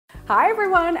Hi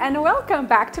everyone, and welcome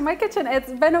back to my kitchen.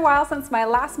 It's been a while since my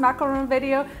last macaron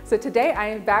video, so today I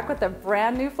am back with a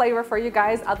brand new flavor for you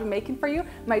guys. I'll be making for you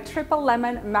my triple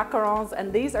lemon macarons,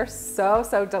 and these are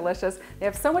so delicious. They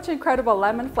have so much incredible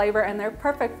lemon flavor and they're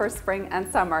perfect for spring and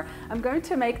summer. I'm going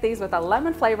to make these with a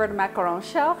lemon flavored macaron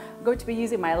shell. I'm going to be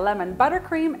using my lemon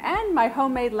buttercream and my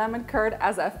homemade lemon curd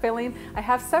as a filling. I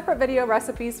have separate video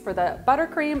recipes for the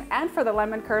buttercream and for the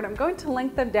lemon curd. I'm going to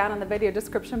link them down in the video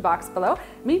description box below.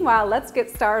 Meanwhile, let's get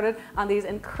started on these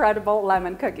incredible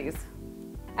lemon cookies.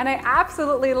 And I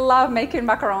absolutely love making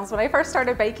macarons. When I first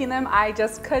started baking them, I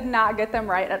just could not get them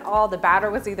right at all. The batter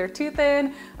was either too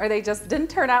thin or they just didn't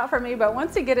turn out for me. But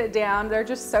once you get it down, they're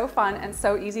just so fun and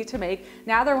so easy to make.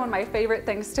 Now they're one of my favorite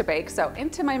things to bake. So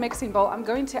into my mixing bowl, I'm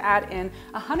going to add in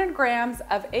 100 grams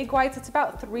of egg whites. It's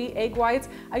about 3 egg whites.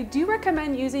 I do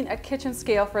recommend using a kitchen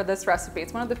scale for this recipe.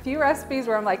 It's one of the few recipes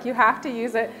where I'm like, you have to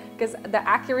use it because the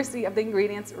accuracy of the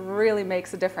ingredients really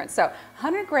makes a difference. So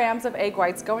 100 grams of egg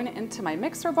whites going into my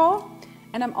mixer bowl,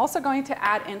 and I'm also going to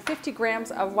add in 50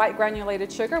 grams of white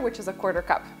granulated sugar, which is a 1/4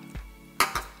 cup.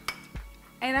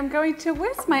 And I'm going to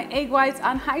whisk my egg whites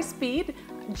on high speed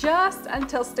just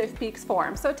until stiff peaks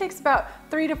form. So it takes about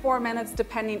 3 to 4 minutes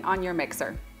depending on your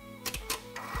mixer.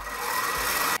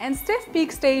 And stiff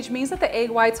peak stage means that the egg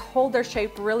whites hold their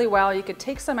shape really well. You could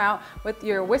take some out with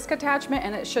your whisk attachment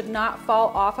and it should not fall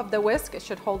off of the whisk. It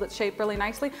should hold its shape really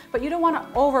nicely, but you don't want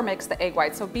to overmix the egg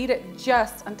white, so beat it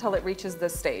just until it reaches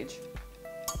this stage.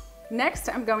 Next,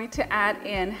 I'm going to add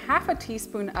in half a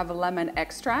teaspoon of lemon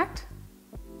extract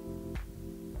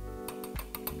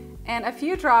and a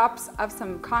few drops of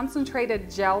some concentrated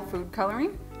gel food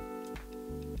coloring.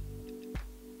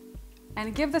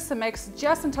 And give this a mix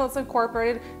just until it's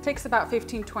incorporated. It takes about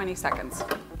 15-20 seconds.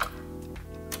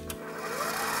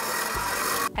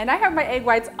 And I have my egg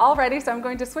whites all ready, so I'm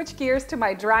going to switch gears to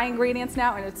my dry ingredients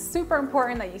now, and it's super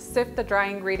important that you sift the dry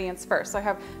ingredients first. So I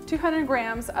have 200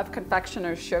 grams of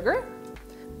confectioner's sugar.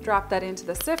 Drop that into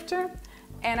the sifter,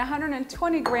 and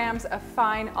 120 grams of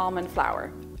fine almond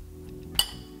flour.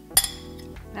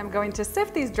 And I'm going to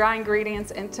sift these dry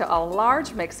ingredients into a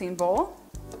large mixing bowl.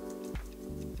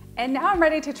 And now I'm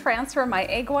ready to transfer my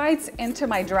egg whites into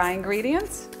my dry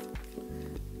ingredients.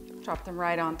 Drop them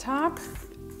right on top.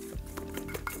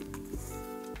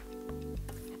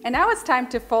 And now it's time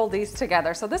to fold these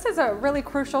together. So this is a really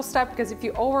crucial step because if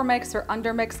you overmix or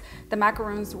undermix, the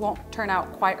macaroons won't turn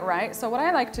out quite right. So what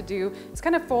I like to do is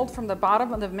kind of fold from the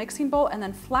bottom of the mixing bowl and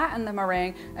then flatten the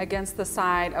meringue against the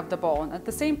side of the bowl. And at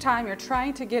the same time, you're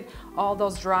trying to get all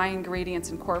those dry ingredients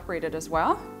incorporated as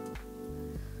well.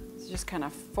 Just kind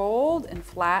of fold and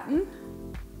flatten,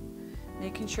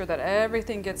 making sure that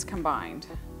everything gets combined.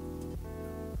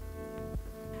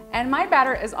 And my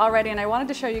batter is all ready, and I wanted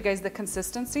to show you guys the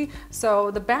consistency. So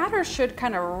the batter should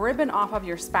kind of ribbon off of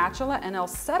your spatula and it'll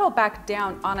settle back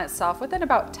down on itself within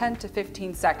about 10 to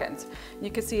 15 seconds.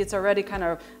 You can see it's already kind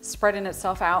of spreading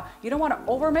itself out. You don't want to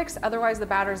overmix, otherwise the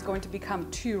batter is going to become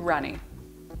too runny.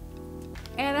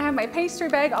 And I have my pastry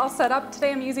bag all set up.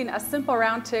 Today I'm using a simple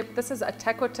round tip. This is a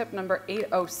Teco tip number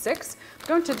 806. I'm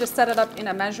going to just set it up in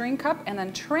a measuring cup and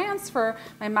then transfer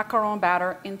my macaron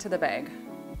batter into the bag.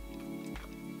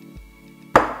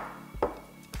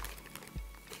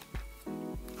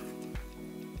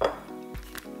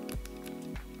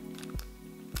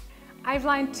 I've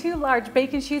lined 2 large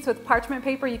baking sheets with parchment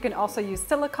paper. You can also use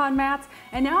silicone mats.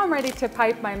 And now I'm ready to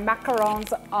pipe my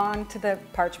macarons onto the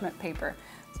parchment paper.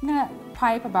 I'm going to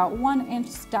pipe about 1-inch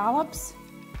scallops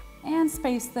and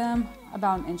space them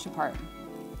about 1 inch apart.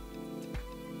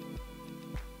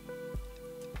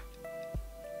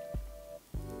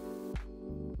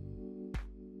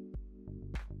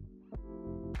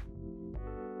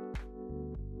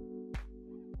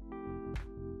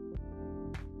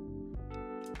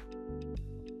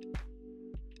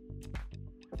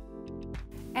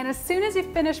 And as soon as you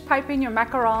finish piping your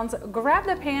macarons, grab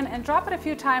the pan and drop it a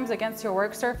few times against your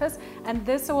work surface, and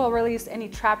this will release any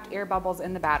trapped air bubbles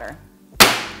in the batter.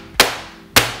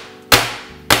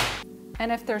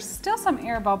 And if there's still some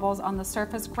air bubbles on the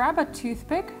surface, grab a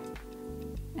toothpick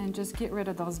and just get rid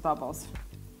of those bubbles.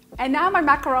 And now my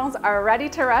macarons are ready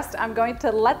to rest. I'm going to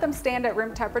let them stand at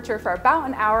room temperature for about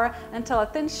an hour until a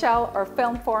thin shell or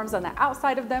film forms on the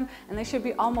outside of them, and they should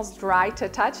be almost dry to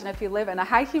touch. And if you live in a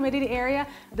high humidity area,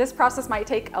 this process might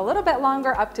take a little bit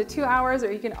longer, up to 2 hours,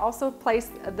 or you can also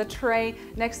place the tray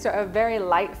next to a very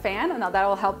light fan, and that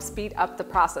will help speed up the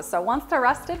process. So once they're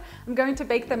rested, I'm going to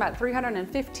bake them at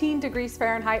 315 degrees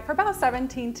Fahrenheit for about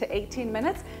 17 to 18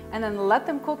 minutes, and then let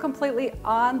them cool completely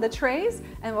on the trays,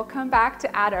 and we'll come back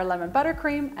to add our lemon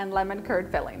buttercream and lemon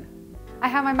curd filling. I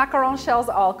have my macaron shells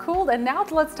all cooled, and now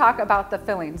let's talk about the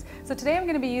fillings. So today I'm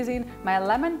going to be using my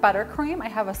lemon buttercream. I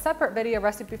have a separate video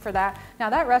recipe for that. Now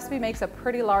that recipe makes a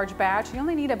pretty large batch. You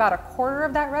only need about a quarter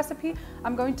of that recipe.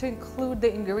 I'm going to include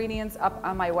the ingredients up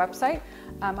on my website.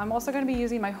 I'm also going to be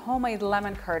using my homemade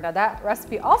lemon curd. Now that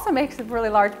recipe also makes a really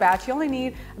large batch. You only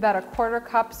need about a quarter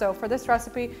cup. So for this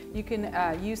recipe, you can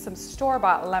use some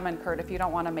store-bought lemon curd if you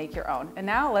don't want to make your own. And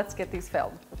now let's get these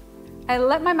filled. I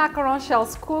let my macaron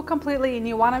shells cool completely, and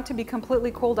you want them to be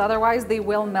completely cooled, otherwise they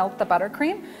will melt the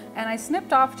buttercream. And I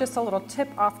snipped off just a little tip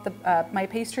off my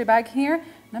pastry bag here,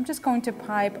 and I'm just going to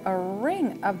pipe a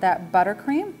ring of that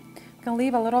buttercream. I'm going to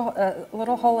leave a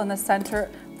little hole in the center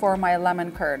for my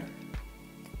lemon curd.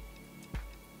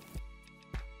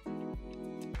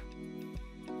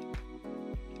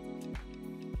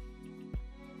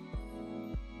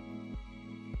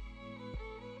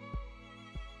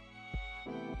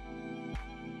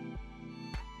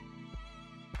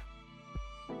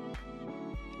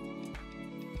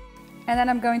 And then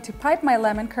I'm going to pipe my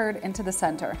lemon curd into the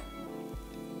center.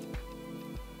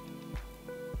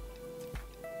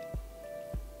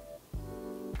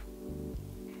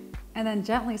 And then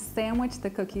gently sandwich the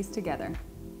cookies together.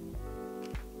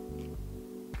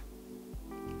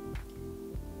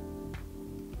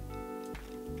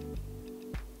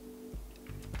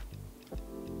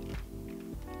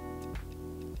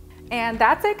 And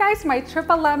that's it, guys, my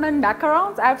triple lemon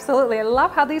macarons. Absolutely, I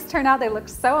love how these turn out. They look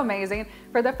so amazing.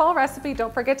 For the full recipe,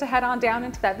 don't forget to head on down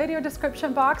into that video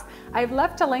description box. I've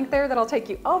left a link there that'll take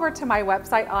you over to my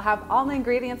website. I'll have all the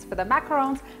ingredients for the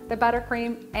macarons, the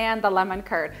buttercream, and the lemon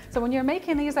curd. So when you're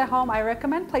making these at home, I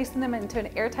recommend placing them into an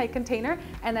airtight container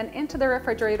and then into the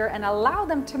refrigerator and allow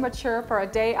them to mature for a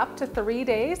day, up to 3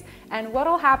 days. And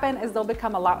what'll happen is they'll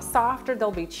become a lot softer,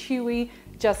 they'll be chewy,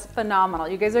 just phenomenal.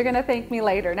 You guys are gonna thank me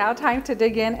later. Now time to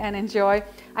dig in and enjoy.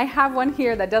 I have one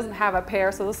here that doesn't have a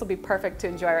pear, so this will be perfect to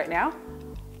enjoy right now.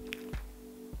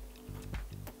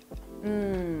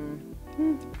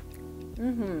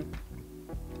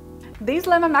 These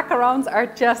lemon macarons are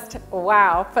just,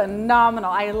 wow, phenomenal.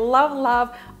 I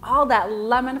love all that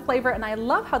lemon flavor, and I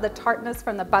love how the tartness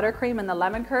from the buttercream and the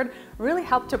lemon curd really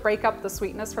help to break up the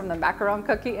sweetness from the macaron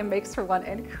cookie and makes for one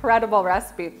incredible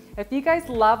recipe. If you guys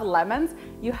love lemons,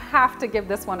 you have to give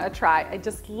this one a try. I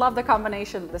just love the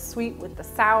combination of the sweet with the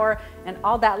sour and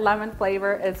all that lemon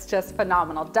flavor. It's just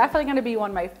phenomenal. Definitely gonna be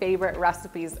one of my favorite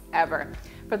recipes ever.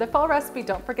 For the full recipe,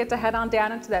 don't forget to head on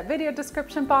down into that video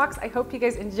description box. I hope you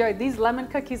guys enjoyed these lemon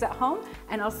cookies at home,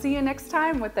 and I'll see you next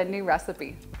time with a new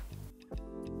recipe.